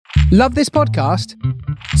Love this podcast?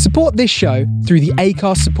 Support this show through the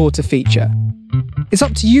Acast supporter feature. It's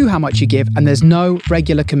up to you how much you give, and there's no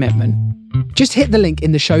regular commitment. Just hit the link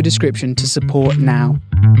in the show description to support now.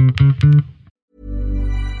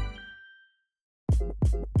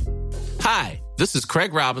 Hi, this is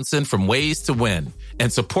Craig Robinson from Ways to Win,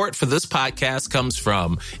 and support for this podcast comes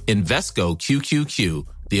from Invesco QQQ,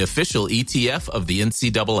 the official ETF of the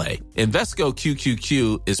NCAA. Invesco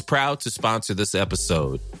QQQ is proud to sponsor this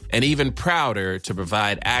episode, and even prouder to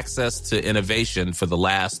provide access to innovation for the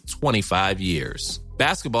last 25 years.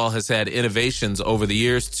 Basketball has had innovations over the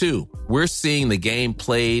years, too. We're seeing the game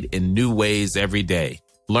played in new ways every day.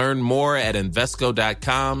 Learn more at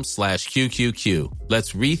Invesco.com/QQQ.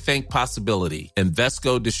 Let's rethink possibility.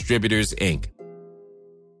 Invesco Distributors, Inc.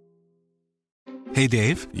 Hey,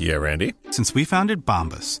 Dave. Yeah, Randy. Since we founded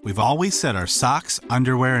Bombas, we've always said our socks,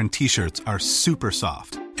 underwear, and T-shirts are super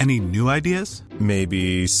soft. Any new ideas?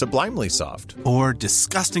 Maybe sublimely soft. Or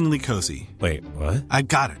disgustingly cozy. Wait, what? I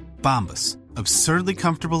got it. Bombas. Absurdly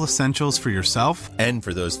comfortable essentials for yourself and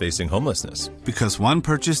for those facing homelessness. Because one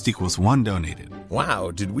purchased equals one donated. Wow,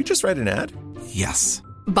 did we just write an ad? Yes.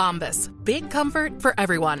 Bombas. Big comfort for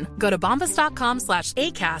everyone. Go to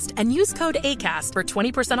bombas.com/ACAST and use code ACAST for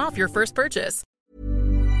 20% off your first purchase.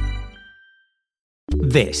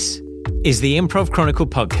 This is the Improv Chronicle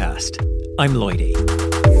podcast. I'm Lloydie.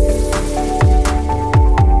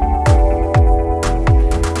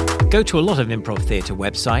 Go to a lot of improv theatre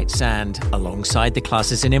websites, and alongside the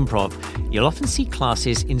classes in improv, you'll often see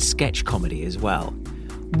classes in sketch comedy as well.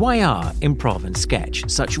 Why are improv and sketch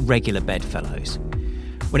such regular bedfellows?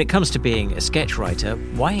 When it comes to being a sketch writer,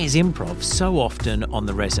 why is improv so often on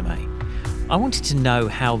the resume? I wanted to know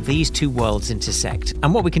how these two worlds intersect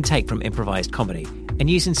and what we can take from improvised comedy and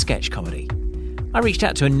use in sketch comedy. I reached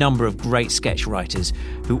out to a number of great sketch writers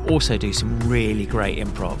who also do some really great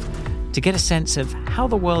improv to get a sense of how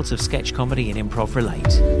the worlds of sketch comedy and improv relate.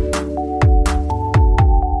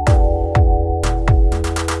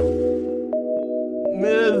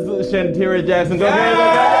 Ms. Shantira Jackson, go ahead.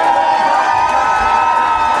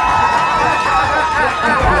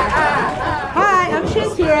 Hi, I'm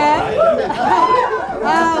Shantira.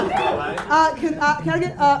 Can I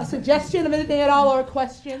get a suggestion of anything at all or a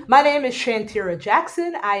question? My name is Shantira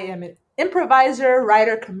Jackson. I am an improviser,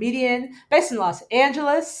 writer, comedian based in Los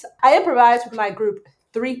Angeles. I improvise with my group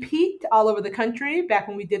Three Peaked all over the country back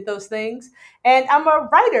when we did those things. And I'm a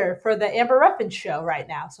writer for the Amber Ruffin show right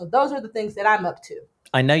now. So those are the things that I'm up to.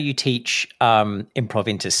 I know you teach improv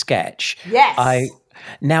into sketch. Yes.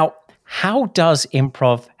 Now, how does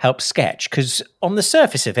improv help sketch? Because on the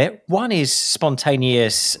surface of it, one is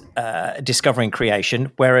spontaneous discovering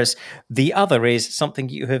creation, whereas the other is something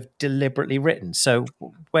you have deliberately written. So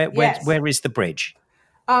where is the bridge?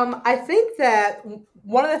 I think that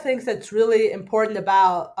one of the things that's really important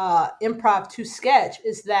about improv to sketch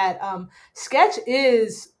is that sketch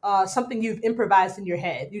is something you've improvised in your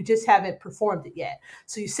head. You just haven't performed it yet.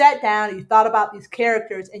 So you sat down and you thought about these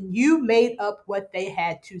characters and you made up what they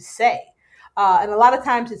had to say. And a lot of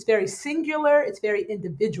times it's very singular, it's very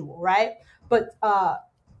individual, right? But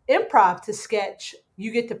improv to sketch,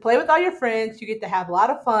 you get to play with all your friends, you get to have a lot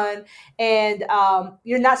of fun, and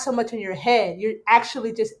you're not so much in your head. You're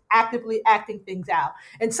actually just actively acting things out.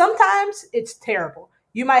 And sometimes it's terrible.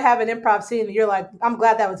 You might have an improv scene and you're like, I'm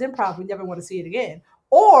glad that was improv. We never want to see it again.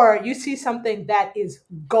 Or you see something that is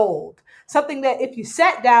gold, something that if you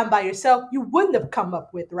sat down by yourself, you wouldn't have come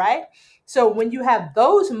up with, right? So when you have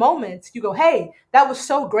those moments, you go, hey, that was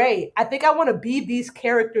so great. I think I want to be these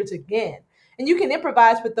characters again. And you can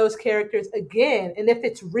improvise with those characters again. And if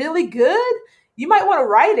it's really good, you might want to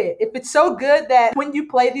write it. If it's so good that when you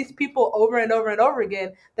play these people over and over and over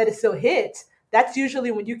again, that it still hits, that's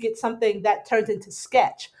usually when you get something that turns into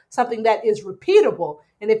sketch, something that is repeatable.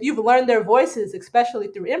 And if you've learned their voices, especially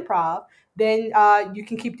through improv, then you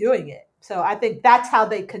can keep doing it. So I think that's how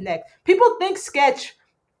they connect. People think sketch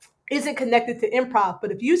isn't connected to improv,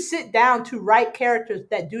 but if you sit down to write characters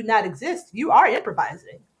that do not exist, you are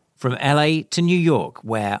improvising. From LA to New York,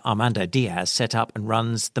 where Armando Diaz set up and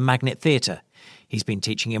runs the Magnet Theatre. He's been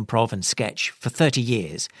teaching improv and sketch for 30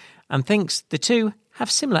 years and thinks the two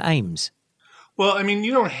have similar aims. Well, I mean,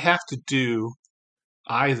 you don't have to do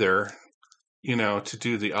either, to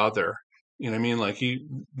do the other. You know what I mean? Like,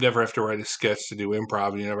 you never have to write a sketch to do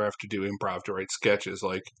improv. You never have to do improv to write sketches.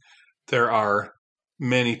 Like, there are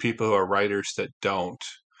many people who are writers that don't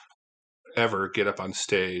ever get up on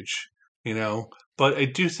stage, But I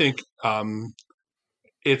do think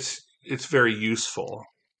it's very useful,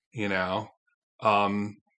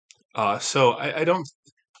 So I don't.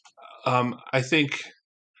 I think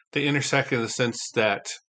they intersect in the sense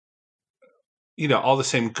that all the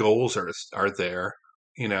same goals are there.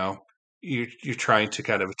 You're trying to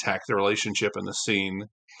kind of attack the relationship and the scene,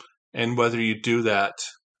 and whether you do that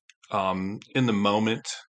in the moment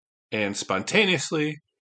and spontaneously,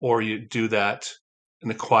 or you do that in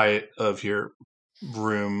the quiet of your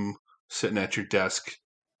room, sitting at your desk,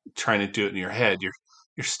 trying to do it in your head.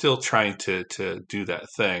 You're still trying to do that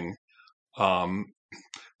thing,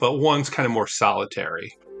 but one's kind of more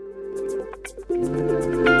solitary.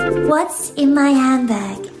 What's in my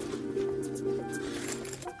handbag?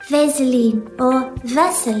 Vaseline or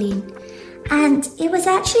Vaseline, and it was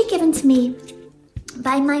actually given to me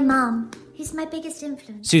by my mom, who's my biggest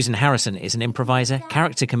influence. Susan Harrison is an improviser,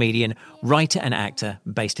 character comedian, writer and actor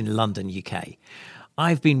based in London, UK.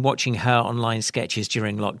 I've been watching her online sketches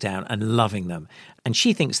during lockdown and loving them, and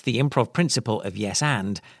she thinks the improv principle of yes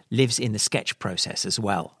and lives in the sketch process as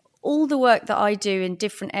well. All the work that I do in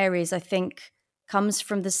different areas, I think, comes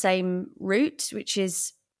from the same root, which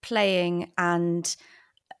is playing and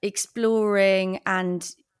exploring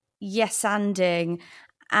and yes-anding.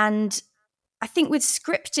 And I think with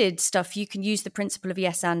scripted stuff, you can use the principle of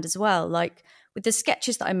yes and as well. Like with the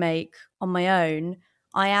sketches that I make on my own,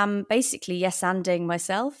 I am basically yes-anding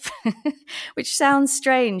myself, which sounds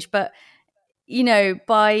strange, but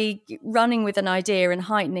by running with an idea and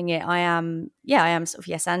heightening it, I am sort of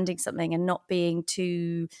yes-anding something and not being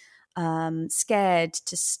too scared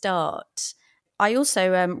to start. I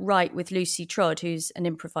also write with Lucy Trod, who's an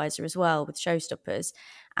improviser as well with Showstoppers.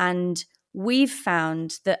 And we've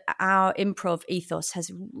found that our improv ethos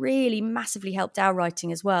has really massively helped our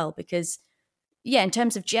writing as well, because, in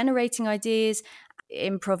terms of generating ideas,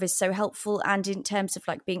 improv is so helpful. And in terms of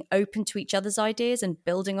like being open to each other's ideas and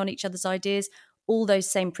building on each other's ideas, all those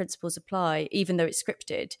same principles apply, even though it's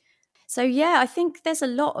scripted. So, I think there's a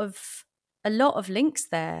lot of links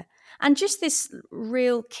there. And just this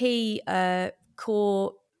real key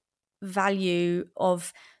core value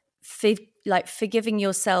of forgiving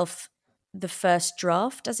yourself the first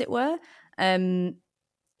draft, as it were. When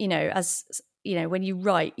you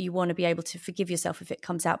write, you want to be able to forgive yourself if it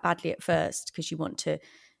comes out badly at first, because you want to,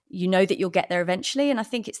 that you'll get there eventually. And I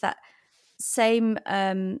think it's that same,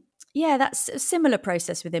 that's a similar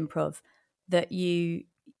process with improv, that you're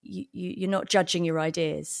not judging your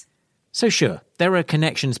ideas. So sure, there are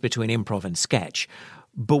connections between improv and sketch,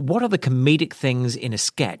 but what are the comedic things in a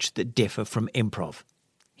sketch that differ from improv?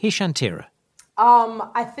 Here's Shantira.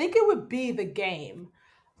 I think it would be the game.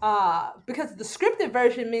 Because the scripted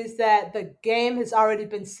version means that the game has already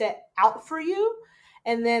been set out for you.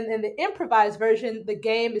 And then in the improvised version, the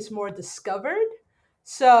game is more discovered.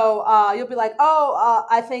 So you'll be like,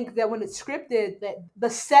 I think that when it's scripted, that the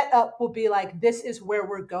setup will be like, this is where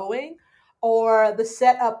we're going. Or the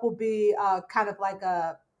setup will be kind of like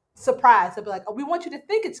a surprise. They'll be like, we want you to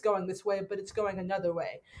think it's going this way, but it's going another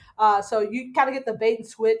way. So you kind of get the bait and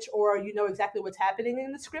switch, or you know exactly what's happening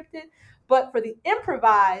in the scripted. But for the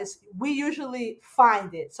improvised, we usually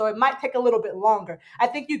find it. So it might take a little bit longer. I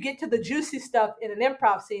think you get to the juicy stuff in an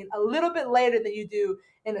improv scene a little bit later than you do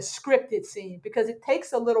in a scripted scene, because it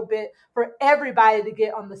takes a little bit for everybody to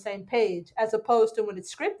get on the same page, as opposed to when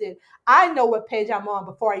it's scripted, I know what page I'm on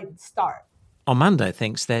before I even start. Armando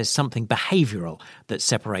thinks there's something behavioral that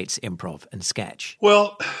separates improv and sketch.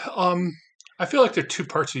 Well, I feel like they're two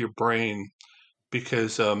parts of your brain,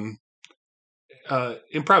 because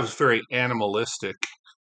improv is very animalistic.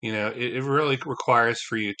 It really requires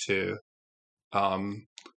for you to, kind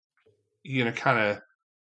of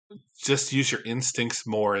just use your instincts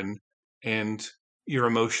more and your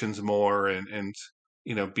emotions more, and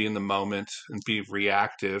be in the moment and be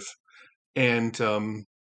reactive. And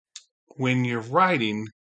when you're writing,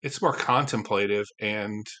 it's more contemplative,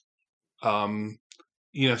 and so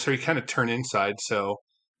you kind of turn inside. So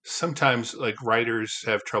sometimes like writers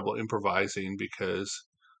have trouble improvising because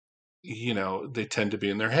they tend to be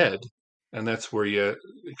in their head, and that's where you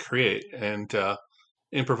create. And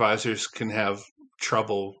improvisers can have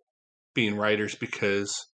trouble being writers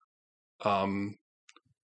because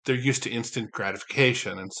they're used to instant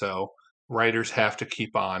gratification, and so writers have to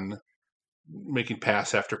keep on making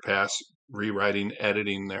pass after pass, rewriting,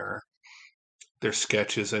 editing their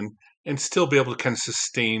sketches, and still be able to kind of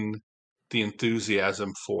sustain the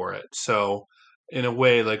enthusiasm for it. So in a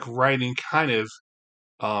way, like writing kind of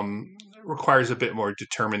requires a bit more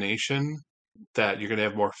determination, that you're going to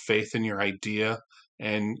have more faith in your idea,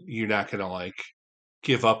 and you're not going to like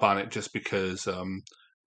give up on it just because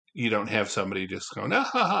you don't have somebody just going, ah,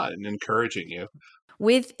 ha, ha, and encouraging you.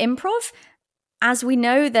 With improv, as we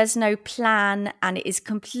know, there's no plan, and it is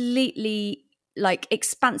completely like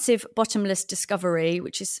expansive, bottomless discovery,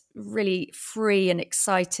 which is really free and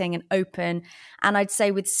exciting and open. And I'd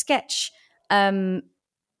say with sketch,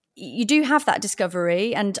 you do have that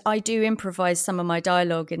discovery, and I do improvise some of my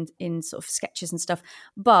dialogue in sort of sketches and stuff,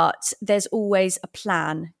 but there's always a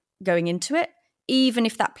plan going into it, even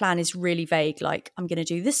if that plan is really vague, like I'm going to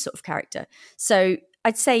do this sort of character. So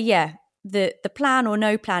I'd say, yeah, the plan or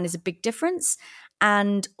no plan is a big difference.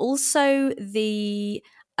 And also the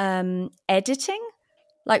editing.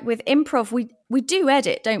 Like with improv, we do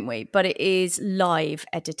edit, don't we? But it is live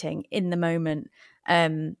editing in the moment.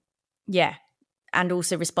 Yeah. And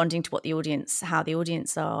also responding to how the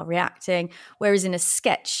audience are reacting. Whereas in a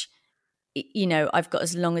sketch, I've got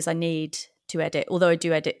as long as I need to edit, although I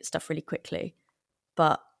do edit stuff really quickly.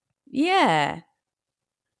 But yeah,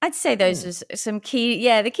 I'd say those are some key,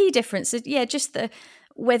 the key differences. Yeah, just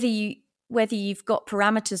whether you've got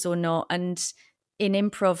parameters or not. And in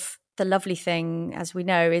improv, the lovely thing, as we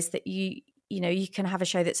know, is that you can have a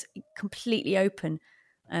show that's completely open.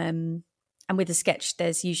 And with a sketch,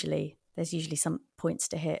 there's usually some points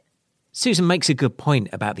to hit. Susan makes a good point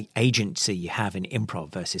about the agency you have in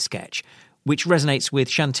improv versus sketch, which resonates with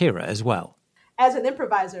Shantira as well. As an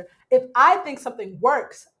improviser, if I think something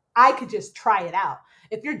works, I could just try it out.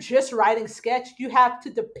 If you're just writing sketch, you have to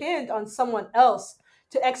depend on someone else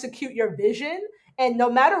to execute your vision. And no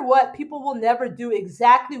matter what, people will never do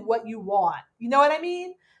exactly what you want. You know what I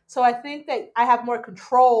mean? So I think that I have more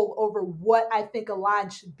control over what I think a line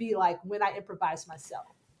should be like when I improvise myself.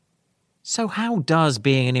 So how does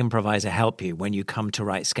being an improviser help you when you come to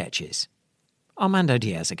write sketches? Armando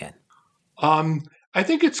Diaz again. I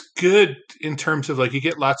think it's good in terms of like you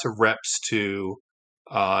get lots of reps to,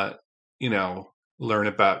 learn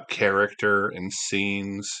about character and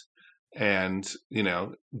scenes and,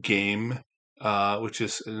 game, which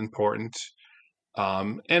is important.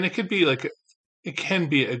 And it could be it can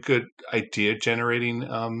be a good idea generating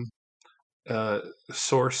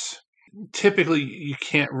source. Typically, you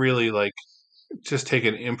can't really just take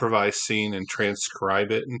an improvised scene and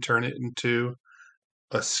transcribe it and turn it into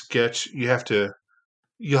a sketch. You'll have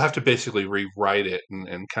to basically rewrite it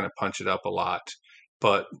and kind of punch it up a lot.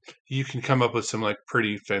 But you can come up with some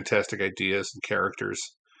pretty fantastic ideas and characters,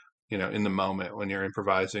 in the moment when you're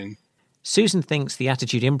improvising. Susan thinks the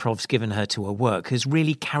attitude Improv's given her to her work has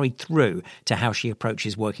really carried through to how she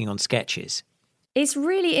approaches working on sketches. It's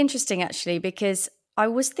really interesting, actually, because I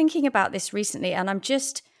was thinking about this recently, and I'm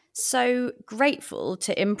just so grateful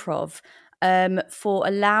to Improv for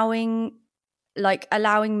allowing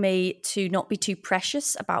me to not be too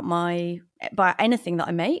precious about anything that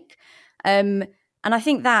I make. And I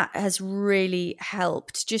think that has really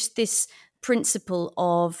helped. Just this principle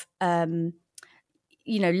of, holding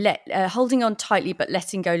on tightly but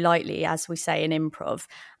letting go lightly, as we say in improv.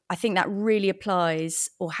 I think that really applies,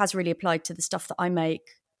 or has really applied, to the stuff that I make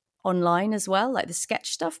online as well, like the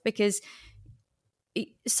sketch stuff, because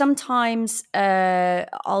sometimes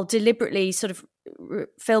I'll deliberately sort of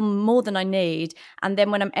film more than I need, and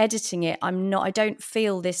then when I'm editing it, I don't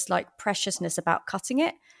feel this preciousness about cutting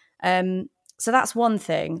it. So that's one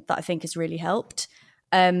thing that I think has really helped.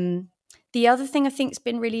 The other thing I think has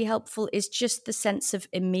been really helpful is just the sense of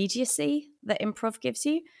immediacy that improv gives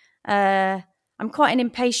you. I'm quite an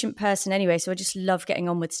impatient person anyway, so I just love getting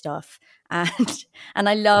on with stuff, and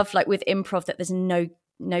I love with improv that there's no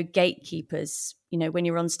gatekeepers. When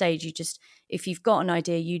you're on stage, if you've got an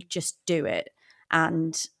idea, you just do it.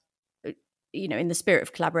 And, in the spirit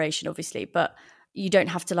of collaboration, obviously, but you don't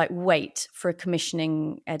have to wait for a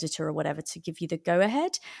commissioning editor or whatever to give you the go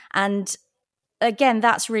ahead. And again,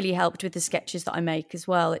 that's really helped with the sketches that I make as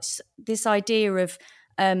well. It's this idea of,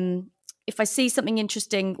 if I see something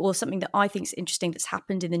interesting or something that I think is interesting that's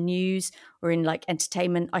happened in the news or in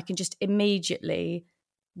entertainment, I can just immediately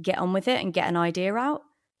get on with it and get an idea out.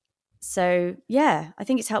 So, yeah, I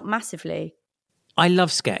think it's helped massively. I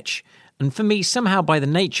love sketch. And for me, somehow by the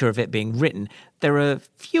nature of it being written, there are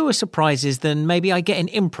fewer surprises than maybe I get in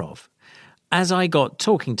improv. As I got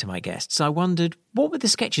talking to my guests, I wondered what were the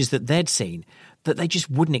sketches that they'd seen that they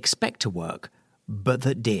just wouldn't expect to work, but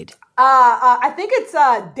that did. I think it's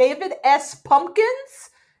David S. Pumpkins.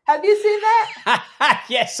 Have you seen that?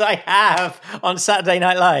 Yes, I have, on Saturday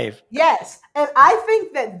Night Live. Yes, and I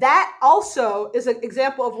think that also is an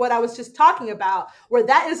example of what I was just talking about, where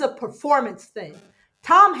that is a performance thing.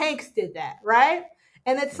 Tom Hanks did that, right?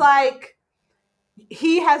 And it's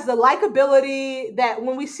he has the likability that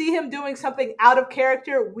when we see him doing something out of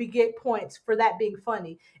character, we get points for that being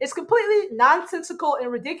funny. It's completely nonsensical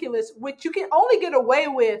and ridiculous, which you can only get away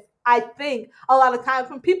with, I think, a lot of times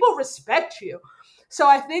when people respect you. So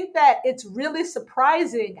I think that it's really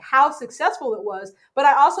surprising how successful it was. But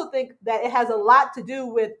I also think that it has a lot to do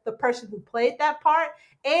with the person who played that part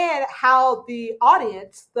and how the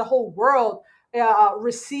audience, the whole world,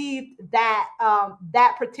 received that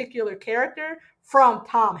particular character from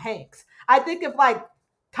Tom Hanks. I think if like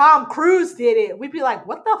Tom Cruise did it, we'd be like,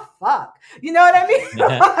 what the fuck? You know what I mean?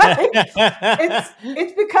 Like,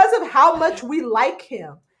 it's because of how much we like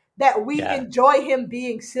him that we enjoy him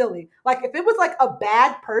being silly. Like if it was like a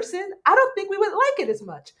bad person, I don't think we would like it as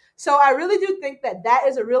much. So I really do think that that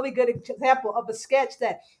is a really good example of a sketch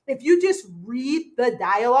that if you just read the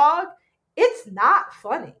dialogue, it's not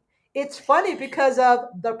funny. It's funny because of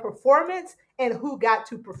the performance and who got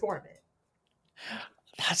to perform it.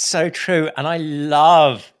 That's so true. And I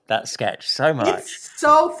love that sketch so much. It's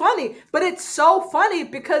so funny, but it's so funny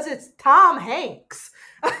because it's Tom Hanks.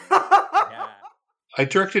 I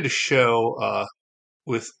directed a show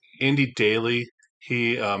with Andy Daly.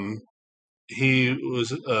 He was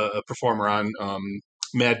a performer on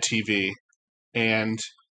Mad TV, and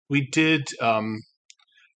we did a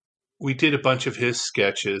bunch of his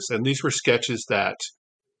sketches, and these were sketches that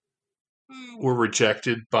were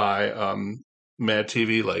rejected by Mad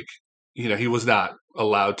TV. Like, you know, he was not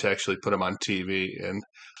allowed to actually put them on TV, and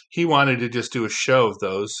he wanted to just do a show of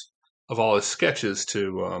those, of all his sketches,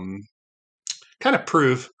 to kind of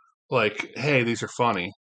prove, like, hey, these are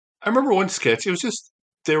funny. I remember one sketch. It was just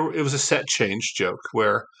it was a set change joke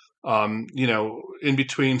where, you know, in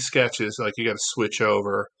between sketches, like you got to switch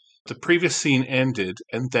over. The previous scene ended,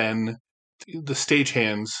 and then the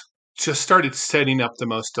stagehands just started setting up the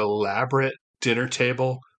most elaborate dinner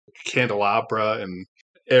table, candelabra, and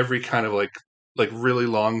every kind of like really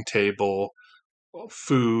long table,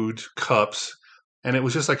 food, cups, and it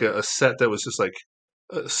was just like a set that was just like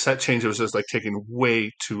a set change that was just like taking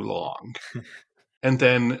way too long. And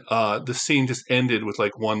then the scene just ended with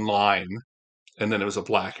like one line, and then it was a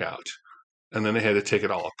blackout, and then they had to take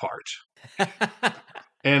it all apart.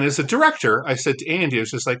 And as a director, I said to Andy, I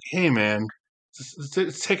was just like, hey man,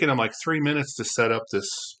 it's taking them like 3 minutes to set up this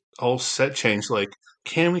whole set change. Like,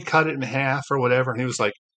 can we cut it in half or whatever? And he was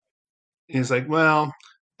like, well,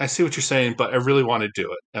 I see what you're saying, but I really want to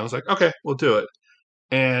do it. And I was like, okay, we'll do it.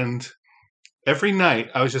 And every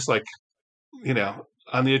night I was just like, you know,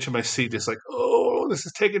 on the edge of my seat, just like, oh, this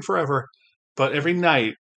is taking forever. But every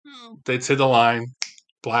night they'd say the line,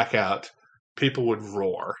 blackout, people would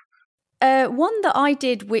roar. One that I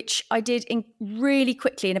did, which I did in really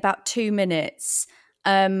quickly in about 2 minutes,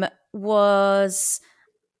 was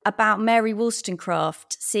about Mary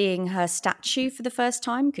Wollstonecraft seeing her statue for the first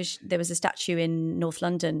time, because there was a statue in North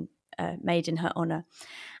London made in her honour.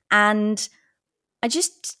 And I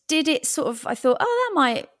just did it sort of, I thought,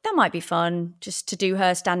 oh, that might be fun, just to do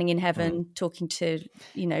her standing in heaven, talking to,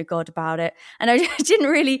 you know, God about it. And I didn't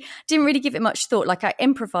really give it much thought. Like I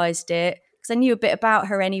improvised it because I knew a bit about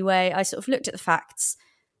her anyway. I sort of looked at the facts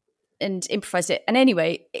and improvised it. And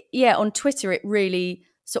anyway, yeah, on Twitter, it really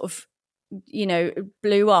sort of, you know,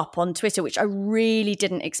 blew up on Twitter, which I really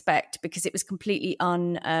didn't expect because it was completely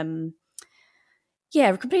completely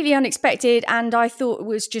unexpected. And I thought it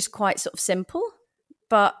was just quite sort of simple.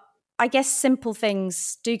 But I guess simple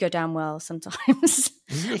things do go down well sometimes.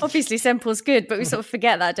 Obviously, simple is good, but we sort of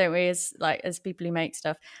forget that, don't we, as people who make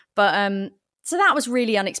stuff. But so that was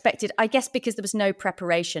really unexpected, I guess, because there was no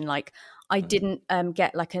preparation. Like I didn't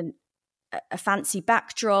get like a fancy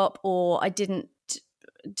backdrop, or I didn't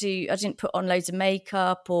put on loads of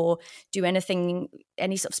makeup or do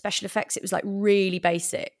any sort of special effects. It was like really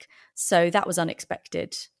basic. So that was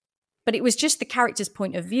unexpected. But it was just the character's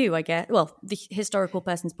point of view, I guess. Well, the historical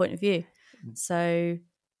person's point of view. So,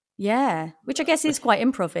 yeah, which I guess is quite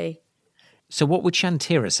improv-y. So what would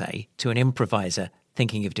Shantira say to an improviser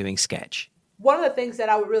thinking of doing sketch? One of the things that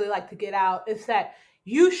I would really like to get out is that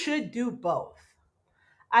you should do both.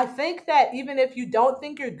 I think that even if you don't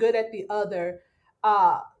think you're good at the other,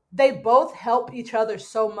 they both help each other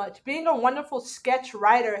so much. Being a wonderful sketch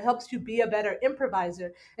writer helps you be a better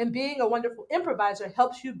improviser, and being a wonderful improviser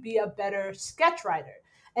helps you be a better sketch writer.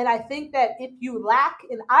 And I think that if you lack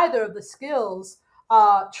in either of the skills,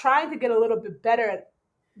 trying to get a little bit better at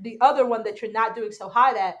the other one that you're not doing so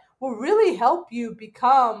high at will really help you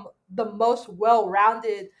become the most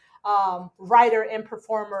well-rounded writer and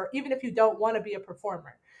performer, even if you don't want to be a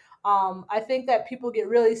performer. I think that people get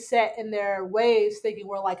really set in their ways thinking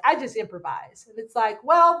we're like, I just improvise. And it's like,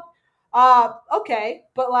 well, okay,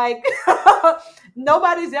 but like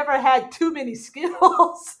nobody's ever had too many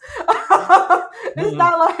skills. It's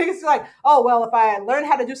not like, it's like, oh, well, if I learn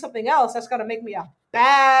how to do something else, that's going to make me a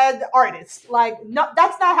bad artist. Like, no,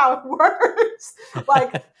 that's not how it works.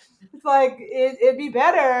 Like, it's like it'd be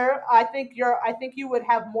better. I think you would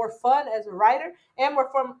have more fun as a writer and more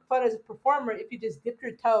fun as a performer if you just dip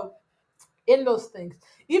your toe in those things,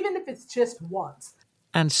 even if it's just once.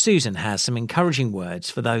 And Susan has some encouraging words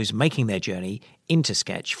for those making their journey into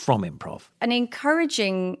sketch from improv. An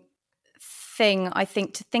encouraging thing, I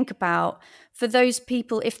think, to think about for those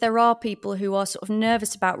people, if there are people who are sort of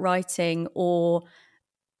nervous about writing or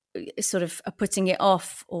sort of are putting it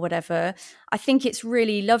off or whatever, I think it's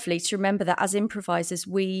really lovely to remember that as improvisers,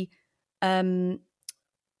 we do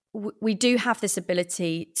have this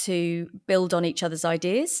ability to build on each other's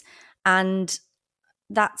ideas, and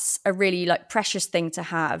that's a really precious thing to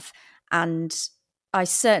have. And I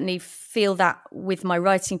certainly feel that with my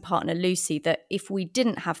writing partner Lucy, that if we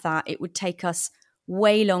didn't have that, it would take us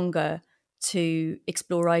way longer to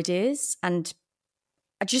explore ideas. And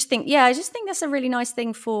I just think that's a really nice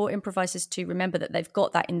thing for improvisers to remember, that they've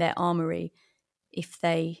got that in their armory if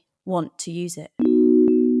they want to use it.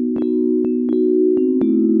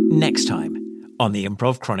 Next time on the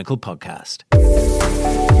Improv Chronicle podcast.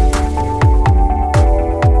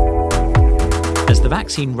 As the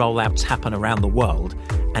vaccine rollouts happen around the world,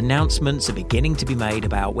 announcements are beginning to be made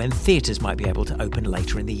about when theatres might be able to open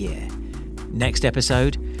later in the year. Next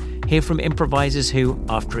episode, hear from improvisers who,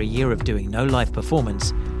 after a year of doing no live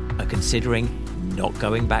performance, are considering not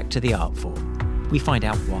going back to the art form. We find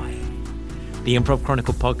out why. The Improv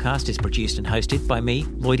Chronicle podcast is produced and hosted by me,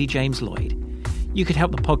 Lloydie James Lloyd. You could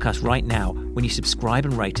help the podcast right now when you subscribe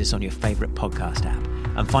and rate us on your favourite podcast app,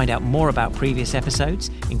 and find out more about previous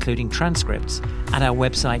episodes, including transcripts, at our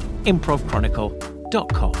website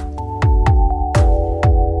improvchronicle.com.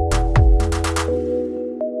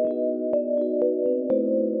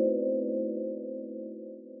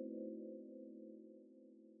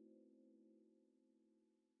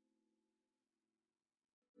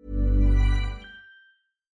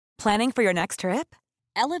 Planning for your next trip?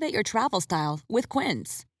 Elevate your travel style with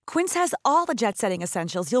Quince. Quince has all the jet-setting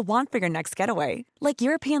essentials you'll want for your next getaway, like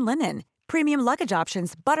European linen, premium luggage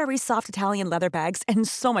options, buttery soft Italian leather bags, and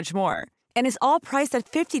so much more. And is all priced at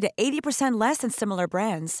 50 to 80% less than similar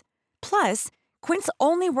brands. Plus, Quince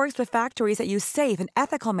only works with factories that use safe and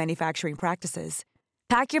ethical manufacturing practices.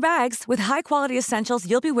 Pack your bags with high-quality essentials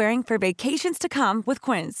you'll be wearing for vacations to come with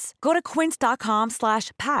Quince. Go to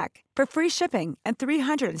quince.com/pack for free shipping and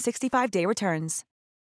 365-day returns.